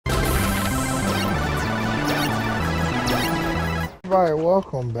everybody,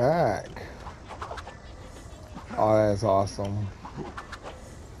 welcome back. Oh, that's awesome.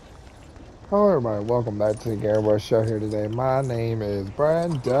 Hello everybody, welcome back to the Gary Show here today. My name is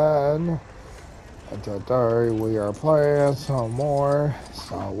Brandon. And today we are playing some more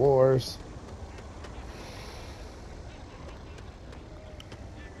Star Wars.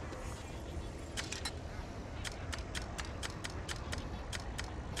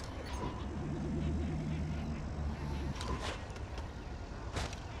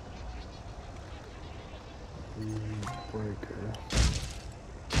 Breaker.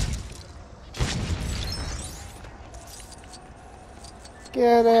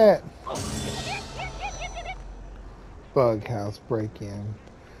 Get it! Bughouse break-in.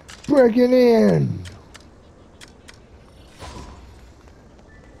 Breaking in!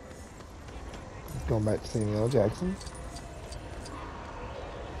 Going back to Samuel L. Jackson.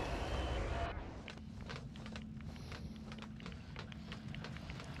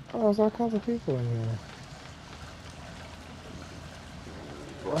 Oh, there's all kinds of people in here.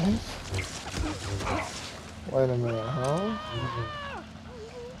 What? Wait a minute, huh?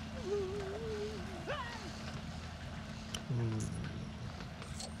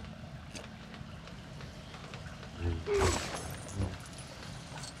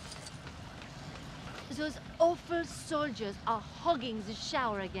 Those awful soldiers are hogging the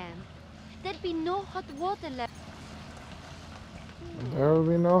shower again. There'd be no hot water left. There will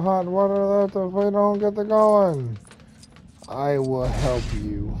be no hot water left if we don't get the going. I will help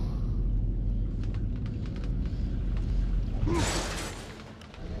you.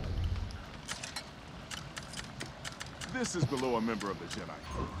 This is below a member of the Jedi.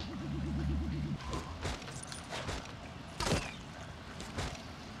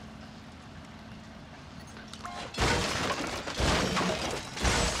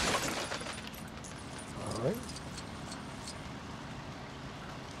 Alright.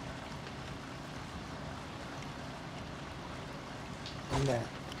 And that.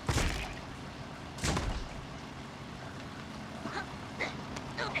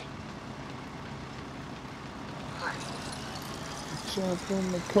 Jump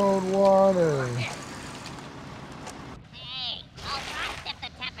in the cold water. Hey, I'll rust if the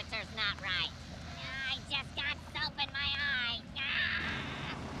temperature's not right. I just got soap in my eye.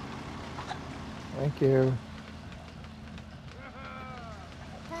 Thank you.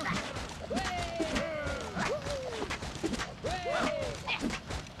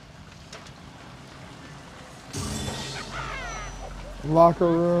 Locker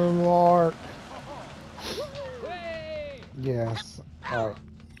room, Lark. Yes. Alright.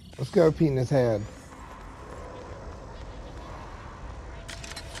 Let's go pee in his head.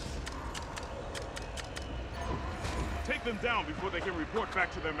 Take them down before they can report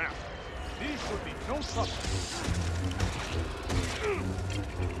back to their master. These should be no suspects.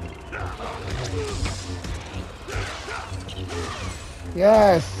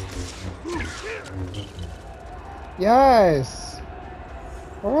 Yes. Yes.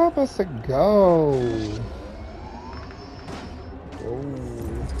 Where am I supposed to go?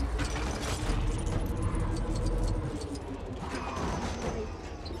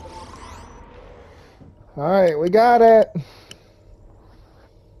 Alright, we got it.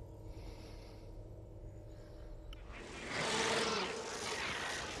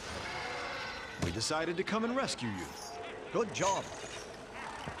 We decided to come and rescue you. Good job.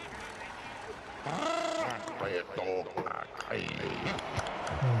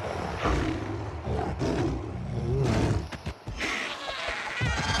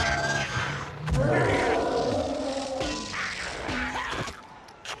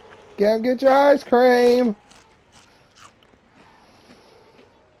 Get your ice cream.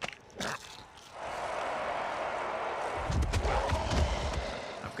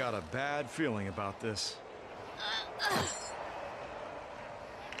 I've got a bad feeling about this.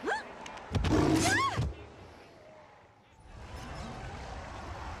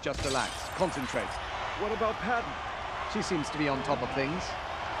 Just relax. Concentrate. What about Padme? She seems to be on top of things.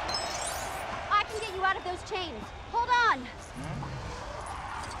 I can get you out of those chains. Hold on.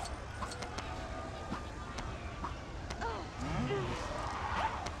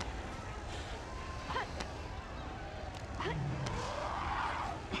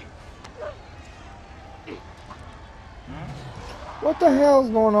 What the hell is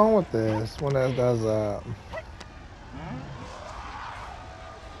going on with this when it does that?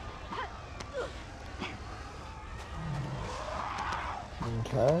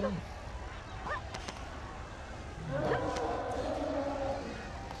 Okay.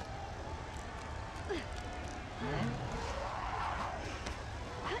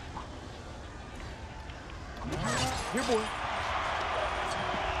 Here, boy.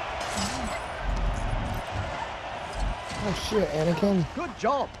 Oh shit, Anakin. Good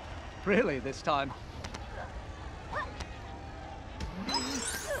job. Really, this time.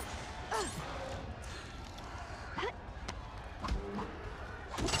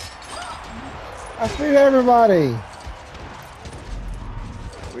 I freed everybody.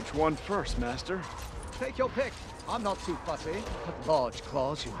 Which one first, Master? Take your pick. I'm not too fussy. What large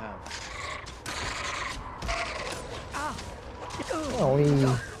claws you have.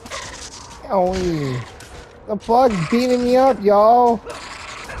 Owie. Owie. The bug's beating me up, y'all.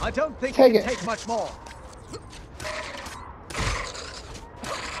 I don't think Take you it. can take much more.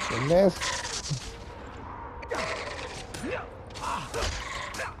 You missed.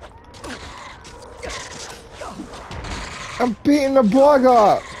 I'm beating the bug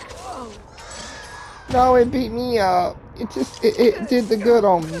up. No, it beat me up. It just, it did the good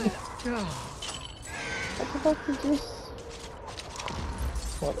on me. What the fuck is this?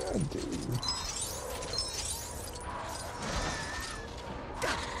 What did I do?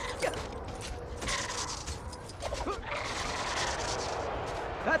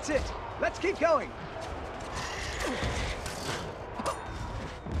 That's it. Let's keep going.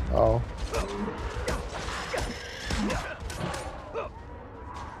 Oh.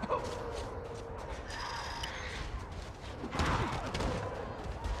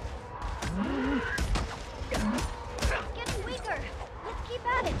 Getting weaker. Let's keep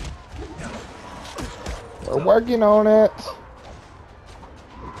at it. We're working on it.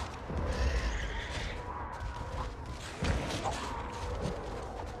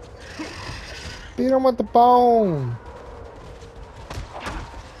 Beat him with the bone.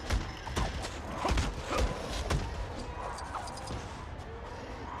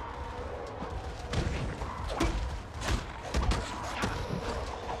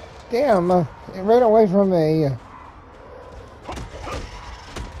 Damn, it ran away from me.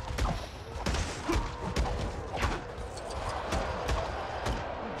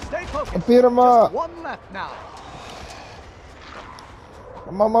 Stay focused. I beat him up. Just one left now.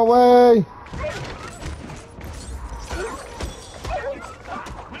 I'm on my way.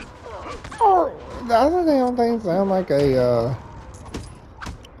 Oh, the other damn thing sound like a,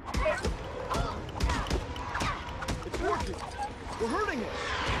 It's working. We're hurting it.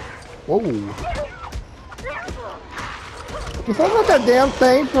 whoa. It sounds like that damn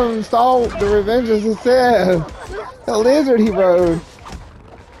thing from Star the Revengers it said. The lizard he rode.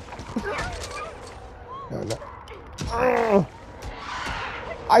 No, no. Ugh.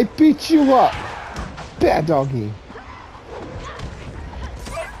 I beat you up, bad doggy.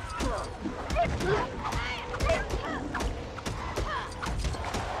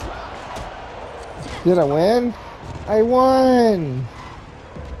 Did I win? I won!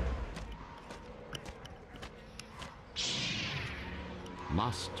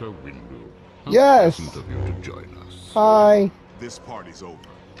 Master Windu. How Yes! pleasant of you to join us. Hi. This party's over.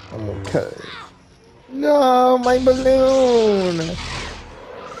 I'm okay. No, my balloon!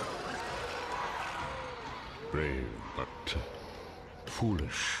 Brave, but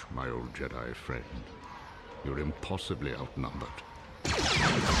foolish, my old Jedi friend. You're impossibly outnumbered.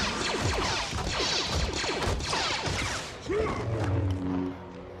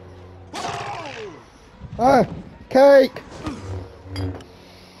 Ah, cake!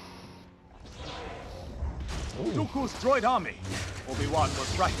 Dooku's droid army. Obi-Wan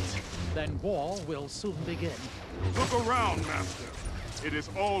was right. Then war will soon begin. Look around, Master. It has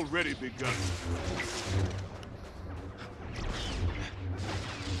already begun.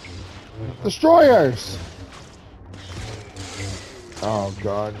 Destroyers! Oh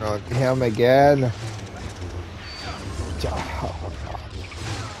god, not him again.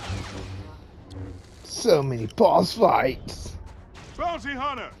 So many boss fights. Bounty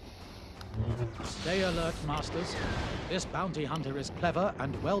hunter! Stay alert, Masters. This bounty hunter is clever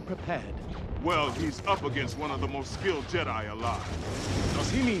and well prepared. Well, he's up against one of the most skilled Jedi alive. Does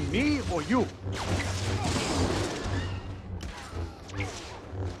he mean me or you?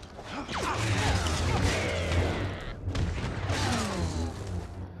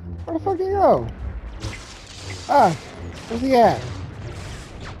 Where the fuck did he go? Ah, where's he at?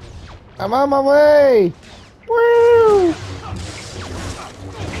 I'm on my way! Woo!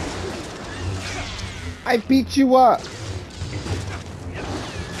 I beat you up!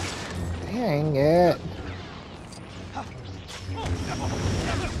 Dang it.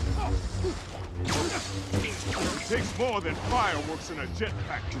 It takes more than fireworks and a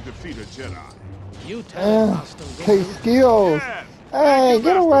jetpack to defeat a Jedi. You tell Master Take Windu. skills! Yes! Hey, Thank you,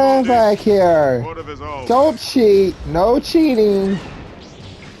 get Master away Windu. back here! Lord of his own. Don't cheat! No cheating!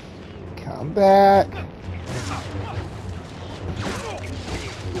 Come back!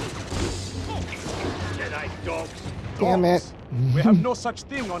 Jedi dogs. Damn it. dogs. We have no such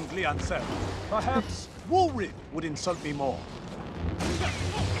thing on Gliancel. Perhaps Woolrid would insult me more.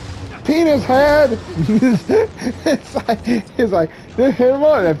 Penis head! It's like, this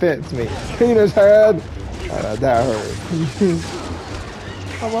one that fits me. Penis head! That hurt.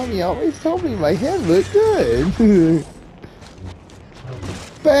 My mommy always told me my head looked good.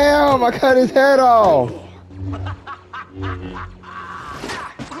 Bam! I cut his head off!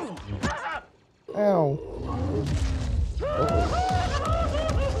 Ow.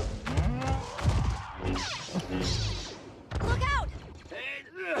 Look out!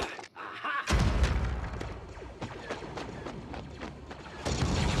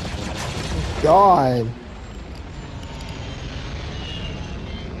 God.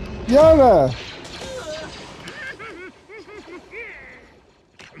 Yoda!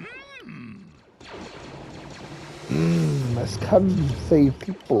 Must come save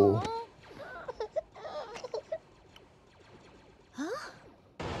people.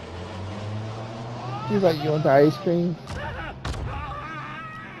 He's like, you want the ice cream?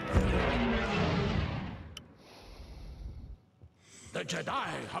 The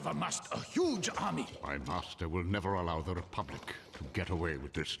Jedi have amassed a huge army. My master will never allow the Republic to get away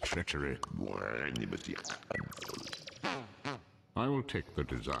with this treachery. I will take the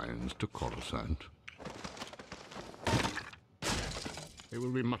designs to Coruscant. They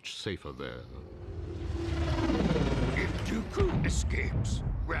will be much safer there. If Dooku escapes,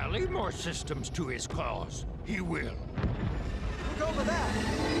 rally more systems to his cause. He will. Look over there!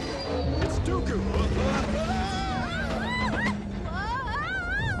 It's Dooku!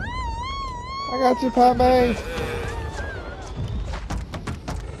 I got you, Padme.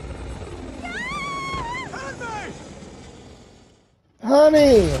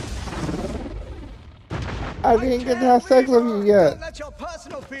 Honey! I didn't get to have sex with you yet. Don't let your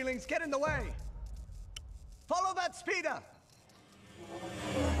personal feelings get in the way. Follow that speeder.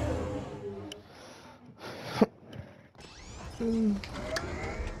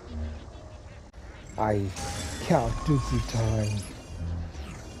 I Count Dooku time.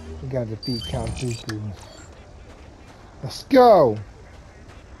 We gotta defeat Count Dooku. Let's go!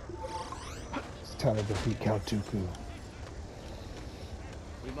 It's time to defeat Count Dooku.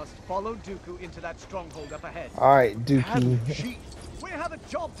 We must follow Dooku into that stronghold up ahead. Alright, Dookie. We have a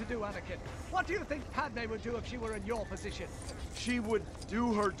job to do, Anakin. What do you think Padme would do if she were in your position? She would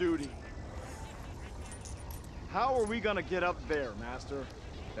do her duty. How are we gonna get up there, Master?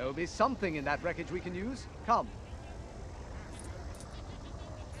 There will be something in that wreckage we can use. Come.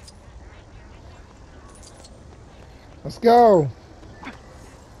 Let's go!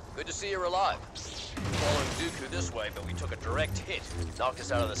 Good to see you're alive. Following Dooku this way, but we took a direct hit. Knocked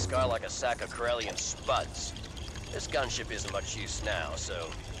us out of the sky like a sack of Corellian spuds. This gunship isn't much use now, so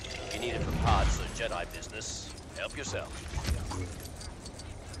if you need it for parts or Jedi business, help yourself.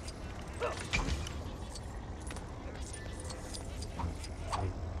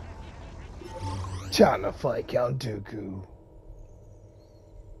 Time to fight Count Dooku.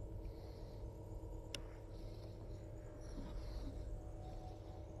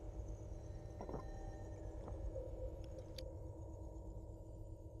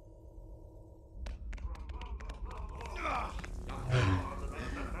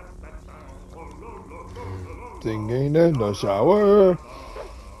 Singing in the shower.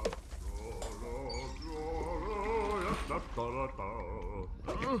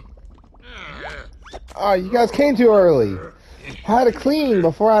 Oh, you guys came too early. I had to clean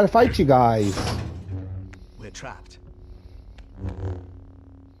before I had to fight you guys. We're trapped.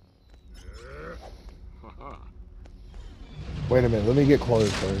 Wait a minute, let me get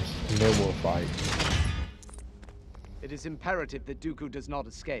close first, and then we'll fight. It is imperative that Dooku does not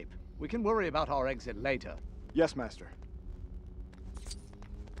escape. We can worry about our exit later. Yes, Master.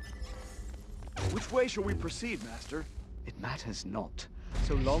 Which way shall we proceed, Master? It matters not,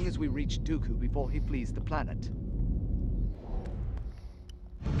 so long as we reach Dooku before he flees the planet.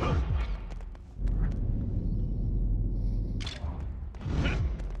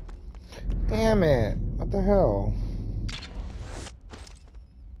 Damn it, what the hell?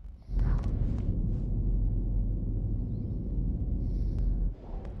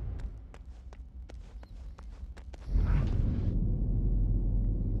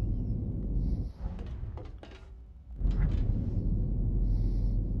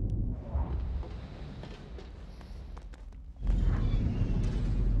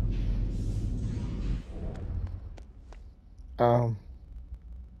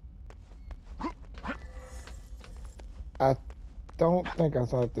 I don't think I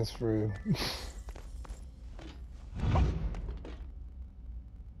thought this through.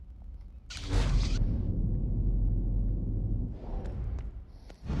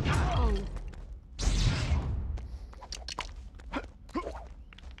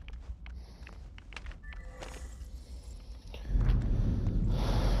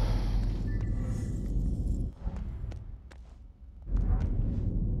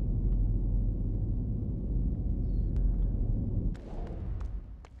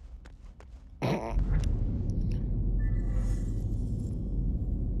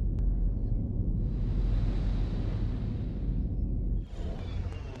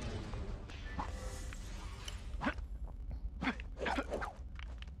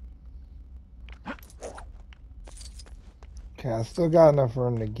 Okay, I still got enough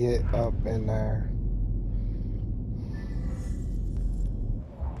room to get up in there.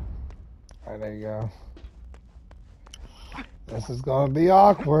 Alright, there you go. This is gonna be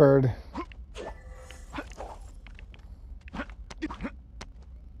awkward.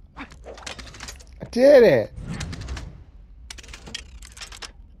 I did it!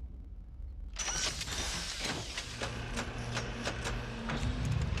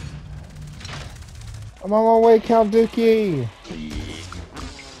 I'm on my way, Count Dookie!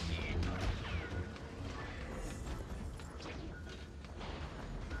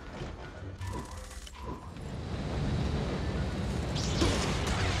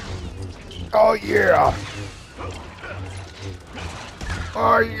 Oh yeah!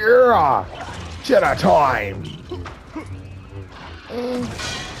 Oh yeah! Jedi time!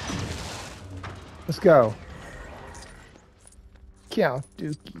 Let's go. Count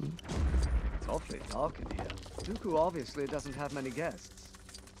Dookie. It's awfully dark in here. Dooku obviously doesn't have many guests.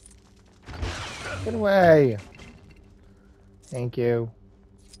 Get away! Thank you.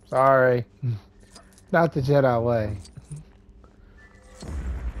 Sorry. Not the Jedi way.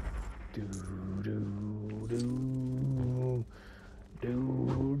 Do do do do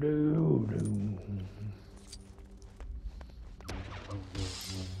do do.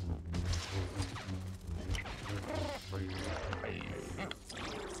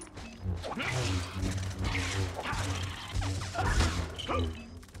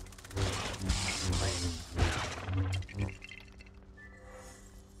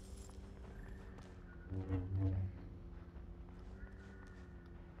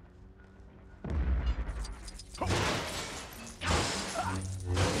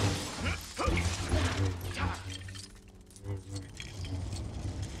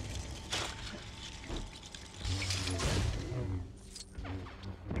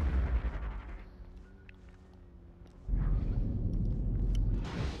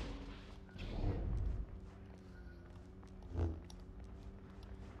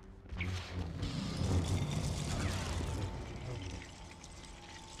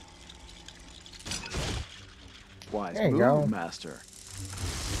 Wise There you move, go. Master.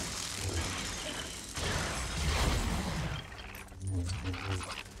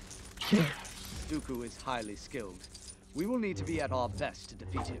 Dooku is highly skilled. We will need to be at our best to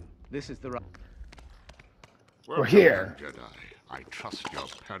defeat him. This is the right... We're here. Jedi. I trust your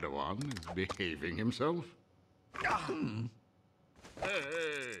Padawan is behaving himself.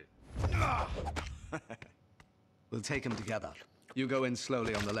 We'll take him together. You go in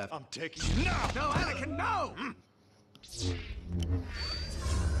slowly on the left. I'm taking you now. No, Anakin, no!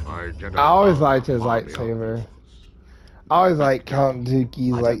 I always liked his lightsaber. I always liked Count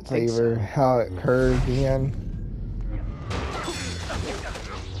Dookie's lightsaber, how it curved in.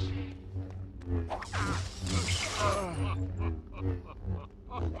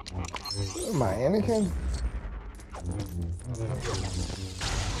 Am I Anakin?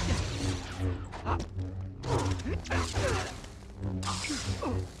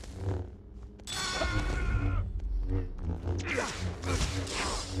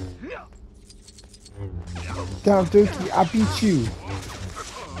 Count Dookie, I beat you.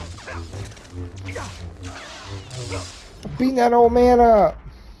 I'm beating that old man up.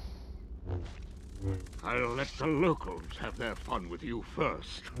 I'll let the locals have their fun with you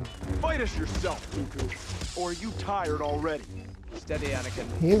first. Fight us yourself, Dooku. Or are you tired already? Steady, Anakin.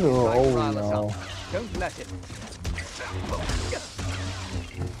 He's a little Trying to old, rile us y'all. up. Don't let him.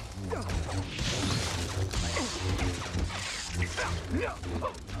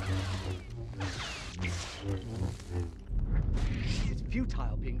 It's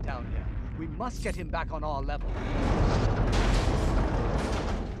futile being down here. We must get him back on our level.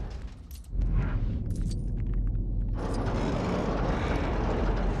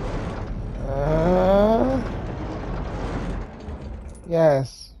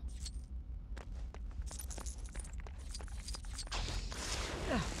 Yes.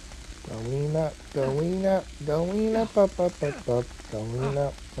 Going up, going up, going up, up, up, up, up, going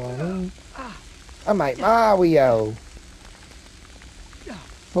up, going. I'm like Mario.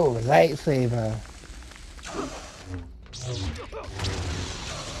 Oh, lightsaber.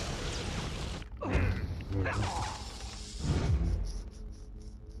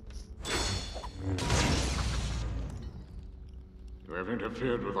 You have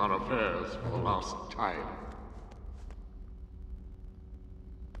interfered with our affairs for the last time.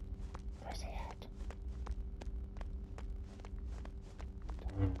 Where's he at?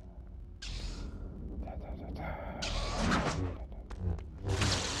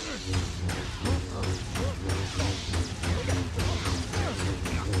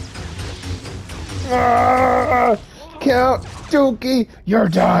 Count Dookie, you're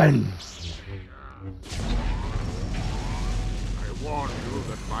done. I warned you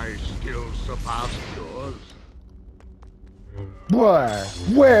that my skills surpassed yours.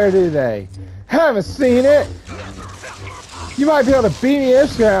 Where do they? Haven't seen it. You might be able to beat me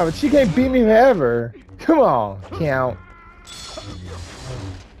this round, but you can't beat me ever. Come on, Count.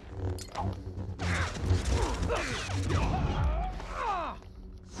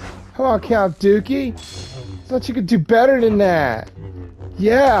 Come on, Count Dookie. Thought you could do better than that.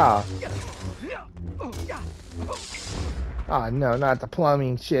 Yeah. Oh no, not the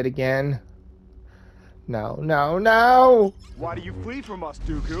plumbing shit again. No, no, no! Why do you flee from us,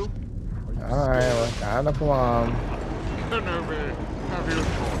 Dooku? Alright, we're kind of plumb. Kenobi, have you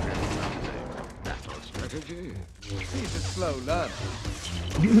taught him something? Battle strategy? He's a slow learner.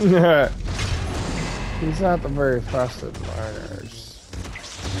 He's not the very fast of learners.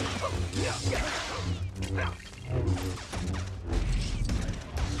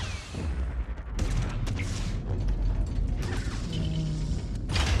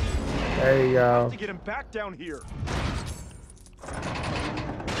 There you go. To get him back down here.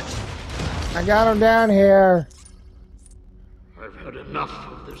 I got him down here. I've had enough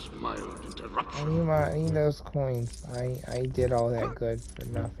of this mild interruption. I need those coins. I did all that good for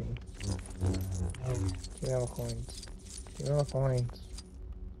nothing. Give me all the coins. Give me all the coins.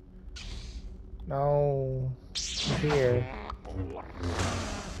 No. Here.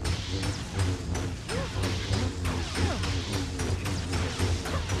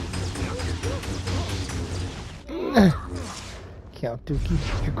 Count Dookie,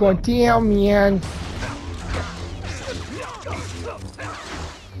 you're going down, man.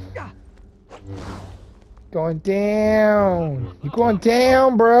 Going down. You're going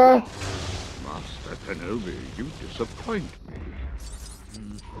down, bruh. Master Kenobi, you disappoint me.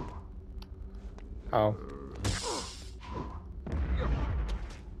 Oh.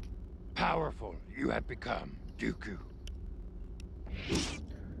 Powerful you have become, Dooku.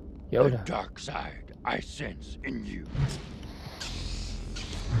 Yoda. The dark side I sense in you.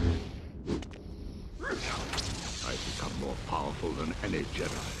 I've become more powerful than any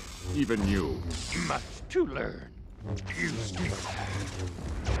Jedi. Even you. Much to learn. You still have.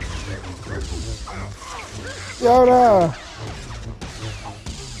 Yoda!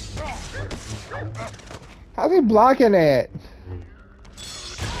 How's he blocking it?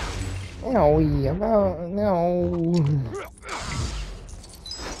 No, no.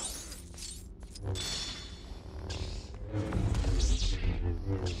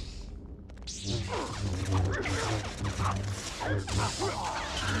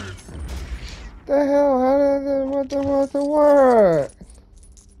 The hell? How did it, what the work?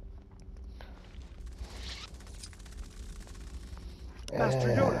 Master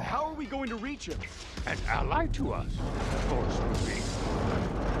Yoda, how are we going to reach him? An ally to us, Force would be.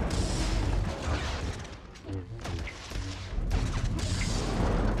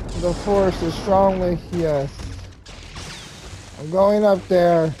 The Force is strong with us. I'm going up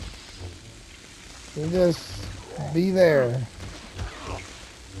there. You just be there.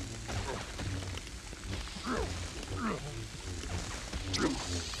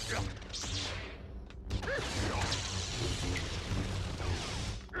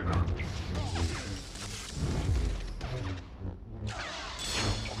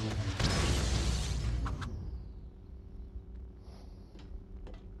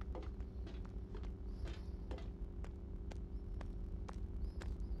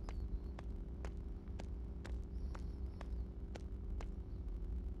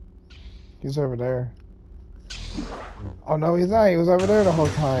 He's over there. Oh no, he's not. He was over there the whole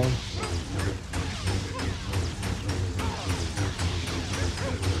time.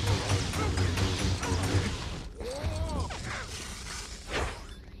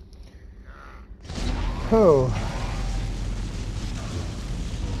 Oh.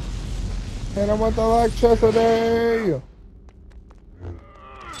 Hit him with the electricity!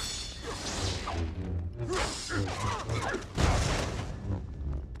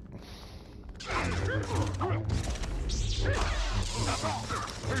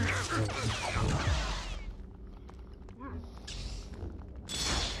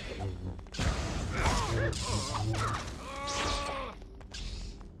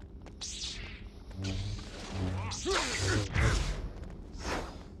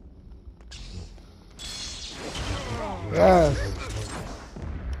 Yes.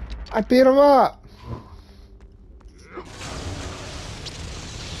 I beat him up.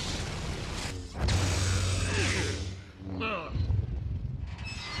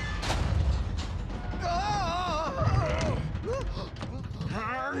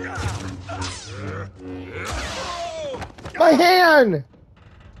 My hand!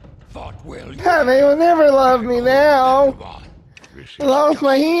 Thought well. Padme will never love me now. I lost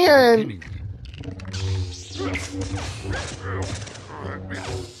my hand.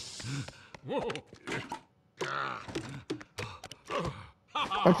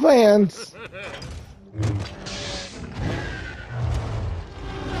 My plans.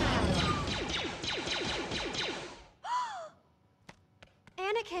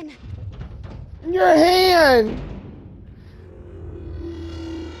 Anakin! Your hand!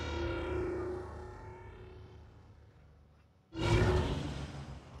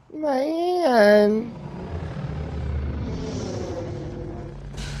 My hand!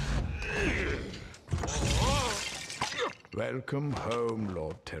 Welcome home,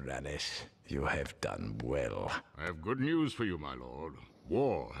 Lord Tyrannus. You have done well. I have good news for you, my lord.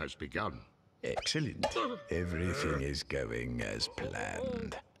 War has begun. Excellent. Everything is going as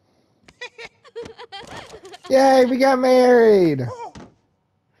planned. Yay, we got married!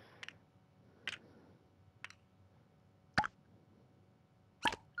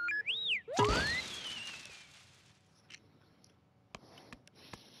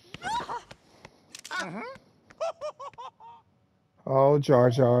 Oh, Jar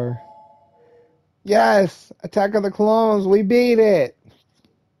Jar. Yes! Attack of the Clones, we beat it!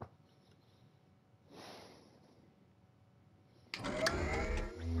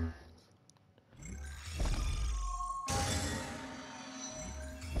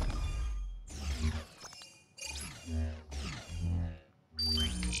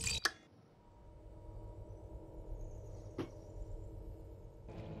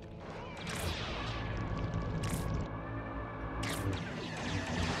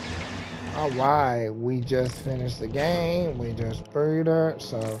 Alright, we just finished the game. We just beat it.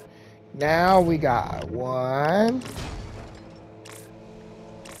 So now we got 1,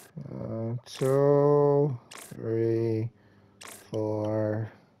 2, 3,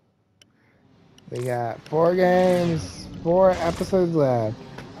 4. We got 4 games, 4 episodes left.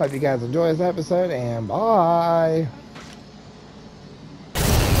 Hope you guys enjoy this episode, and bye.